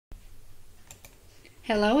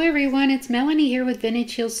Hello everyone, it's Melanie here with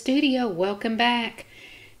Vintage Hill Studio. Welcome back.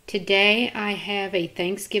 Today I have a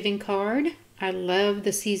Thanksgiving card. I love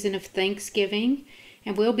the season of Thanksgiving,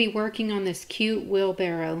 and we'll be working on this cute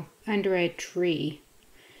wheelbarrow under a tree.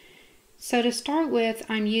 So to start with,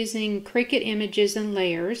 I'm using Cricut images and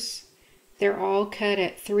layers. They're all cut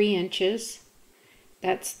at 3 inches.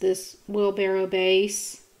 That's this wheelbarrow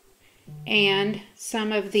base and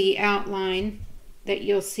some of the outline that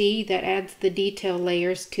you'll see that adds the detail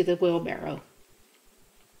layers to the wheelbarrow.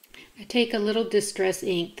 I take a little distress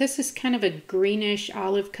ink. This is kind of a greenish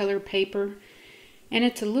olive color paper, and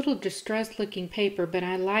it's a little distressed looking paper, but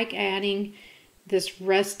I like adding this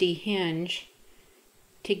rusty hinge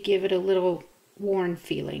to give it a little worn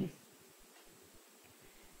feeling.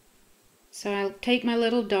 So I'll take my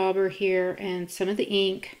little dauber here and some of the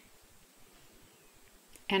ink,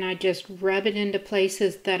 and I just rub it into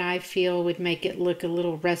places that I feel would make it look a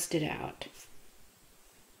little rusted out.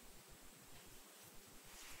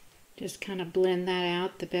 Just kind of blend that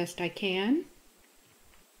out the best I can.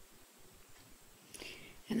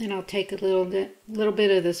 And then I'll take a little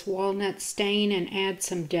bit of this walnut stain and add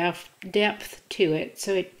some depth to it,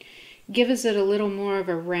 so it gives it a little more of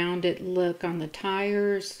a rounded look on the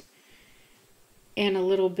tires and a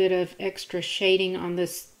little bit of extra shading on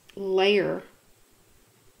this layer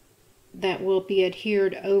that will be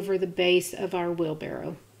adhered over the base of our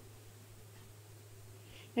wheelbarrow.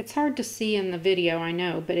 It's hard to see in the video, I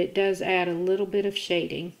know, but it does add a little bit of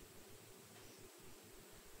shading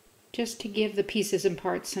just to give the pieces and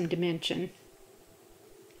parts some dimension.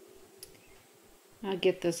 I'll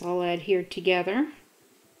get this all adhered together.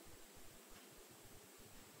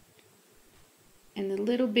 And the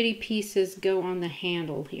little bitty pieces go on the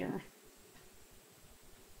handle here.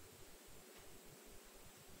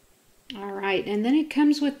 Alright, and then it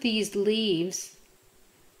comes with these leaves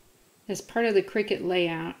as part of the Cricut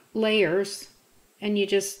layers, and you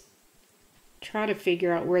just try to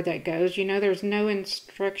figure out where that goes. You know, there's no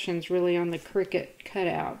instructions really on the Cricut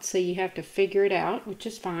cutout, so you have to figure it out, which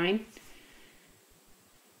is fine.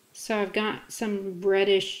 So I've got some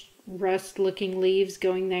reddish rust looking leaves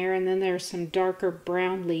going there, and then there's some darker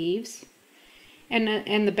brown leaves.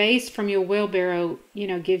 And the base from your wheelbarrow, you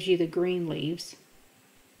know, gives you the green leaves.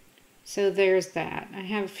 So there's that. I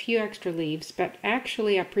have a few extra leaves, but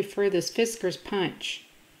actually I prefer this Fiskars Punch.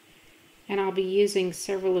 And I'll be using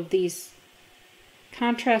several of these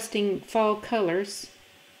contrasting fall colors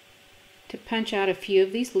to punch out a few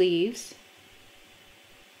of these leaves.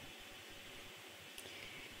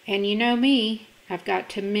 And you know me, I've got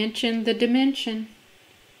to mention the dimension,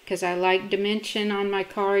 because I like dimension on my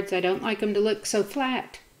cards. I don't like them to look so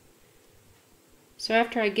flat. So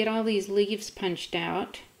after I get all these leaves punched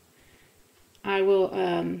out, I will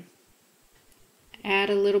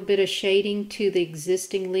add a little bit of shading to the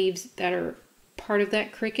existing leaves that are part of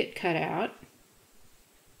that Cricut cutout,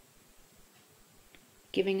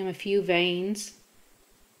 giving them a few veins,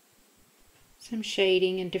 some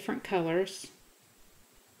shading in different colors.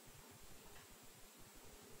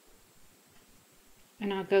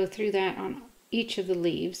 And I'll go through that on each of the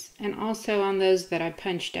leaves, and also on those that I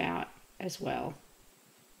punched out as well.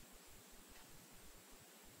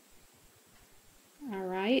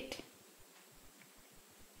 Alright.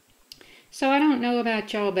 So I don't know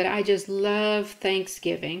about y'all, but I just love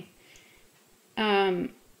Thanksgiving.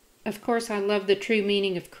 Of course, I love the true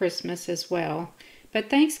meaning of Christmas as well. But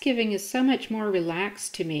Thanksgiving is so much more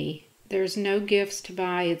relaxed to me. There's no gifts to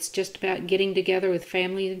buy. It's just about getting together with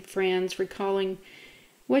family and friends, recalling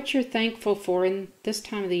what you're thankful for. And this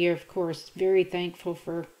time of the year, of course, very thankful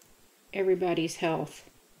for everybody's health.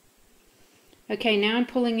 Okay, now I'm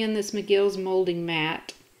pulling in this McGill's molding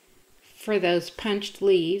mat for those punched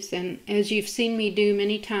leaves, and as you've seen me do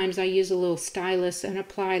many times, I use a little stylus and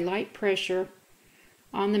apply light pressure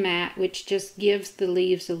on the mat, which just gives the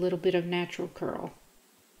leaves a little bit of natural curl.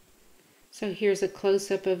 So here's a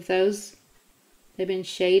close-up of those. They've been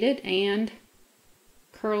shaded and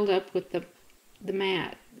curled up with the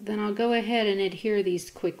mat. Then I'll go ahead and adhere these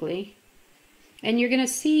quickly, and you're going to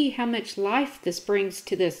see how much life this brings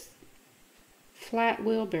to this flat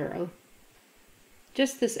wheelbarrow.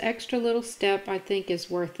 Just this extra little step, I think, is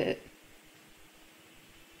worth it.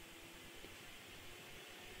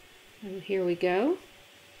 And here we go.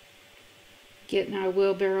 Getting our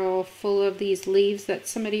wheelbarrow full of these leaves that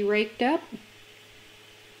somebody raked up.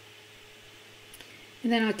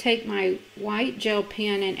 And then I'll take my white gel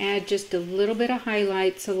pen and add just a little bit of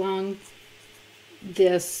highlights along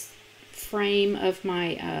this frame of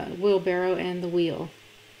my wheelbarrow and the wheel.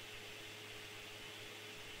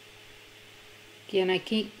 Again, I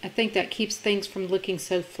think that keeps things from looking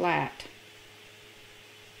so flat.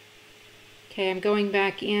 Okay, I'm going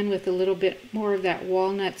back in with a little bit more of that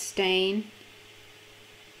walnut stain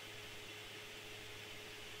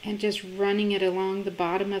and just running it along the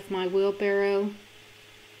bottom of my wheelbarrow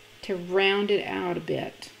to round it out a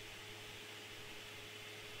bit.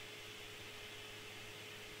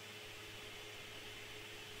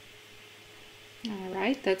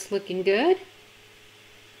 Alright, that's looking good.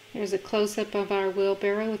 There's a close-up of our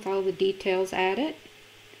wheelbarrow with all the details added.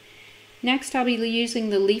 Next, I'll be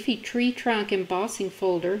using the Leafy Tree Trunk embossing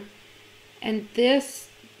folder, and this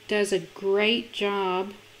does a great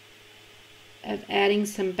job of adding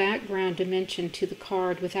some background dimension to the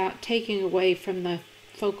card without taking away from the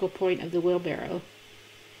focal point of the wheelbarrow.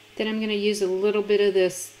 Then I'm going to use a little bit of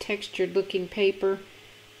this textured looking paper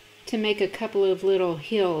to make a couple of little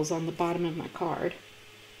hills on the bottom of my card.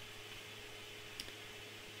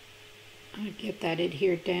 I'll get that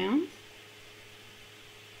adhered down.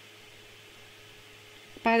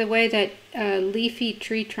 By the way, that Leafy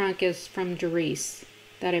Tree Trunk is from Darice,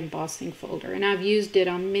 that embossing folder, and I've used it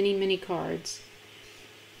on many cards.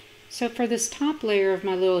 So for this top layer of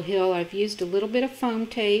my little hill, I've used a little bit of foam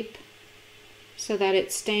tape so that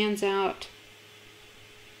it stands out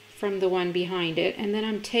from the one behind it, and then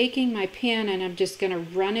I'm taking my pen and I'm just going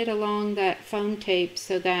to run it along that foam tape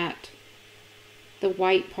so that the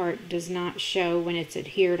white part does not show when it's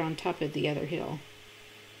adhered on top of the other hill.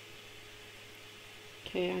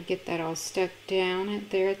 Okay, I'll get that all stuck down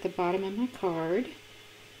there at the bottom of my card.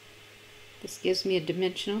 This gives me a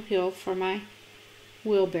dimensional hill for my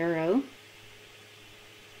wheelbarrow.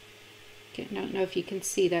 Okay, I don't know if you can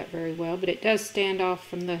see that very well, but it does stand off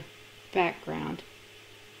from the background.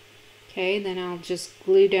 Okay, then I'll just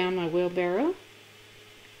glue down my wheelbarrow.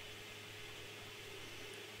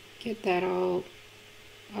 Get that all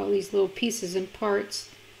these little pieces and parts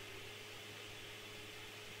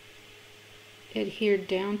adhered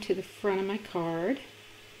down to the front of my card.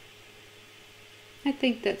 I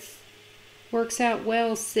think that works out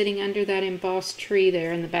well sitting under that embossed tree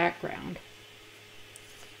there in the background.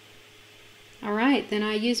 Alright, then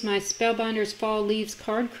I use my Spellbinders Fall Leaves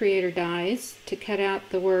card creator dies to cut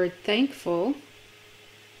out the word thankful,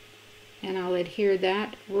 and I'll adhere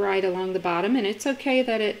that right along the bottom, and it's okay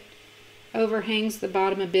that it overhangs the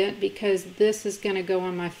bottom a bit because this is going to go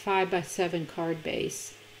on my 5x7 card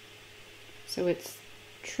base. So it's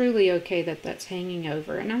truly okay that that's hanging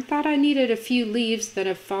over. And I thought I needed a few leaves that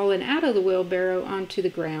have fallen out of the wheelbarrow onto the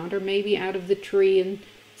ground, or maybe out of the tree and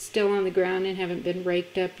still on the ground and haven't been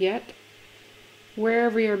raked up yet.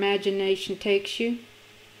 Wherever your imagination takes you,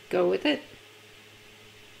 go with it.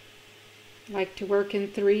 I like to work in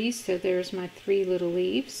threes, so there's my 3 little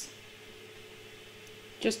leaves.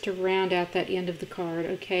 Just to round out that end of the card.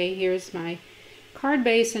 Okay, here's my card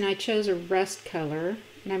base, and I chose a rust color,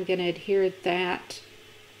 and I'm going to adhere that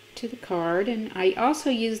to the card. And I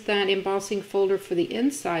also used that embossing folder for the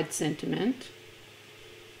inside sentiment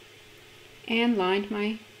and lined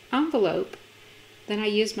my envelope. Then I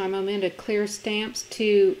used my Momenta clear stamps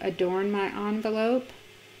to adorn my envelope,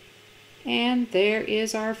 and there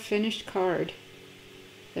is our finished card.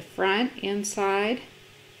 The front, inside,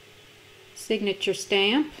 signature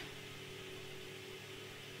stamp,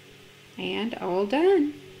 and all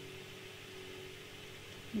done.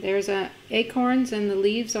 There's acorns and the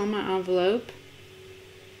leaves on my envelope,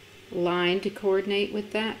 lined to coordinate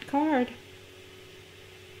with that card.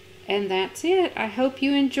 And that's it. I hope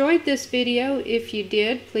you enjoyed this video. If you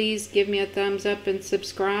did, please give me a thumbs up and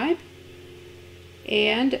subscribe.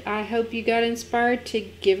 And I hope you got inspired to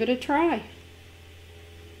give it a try.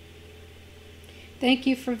 Thank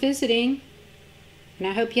you for visiting, and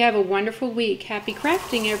I hope you have a wonderful week. Happy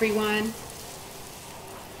crafting, everyone!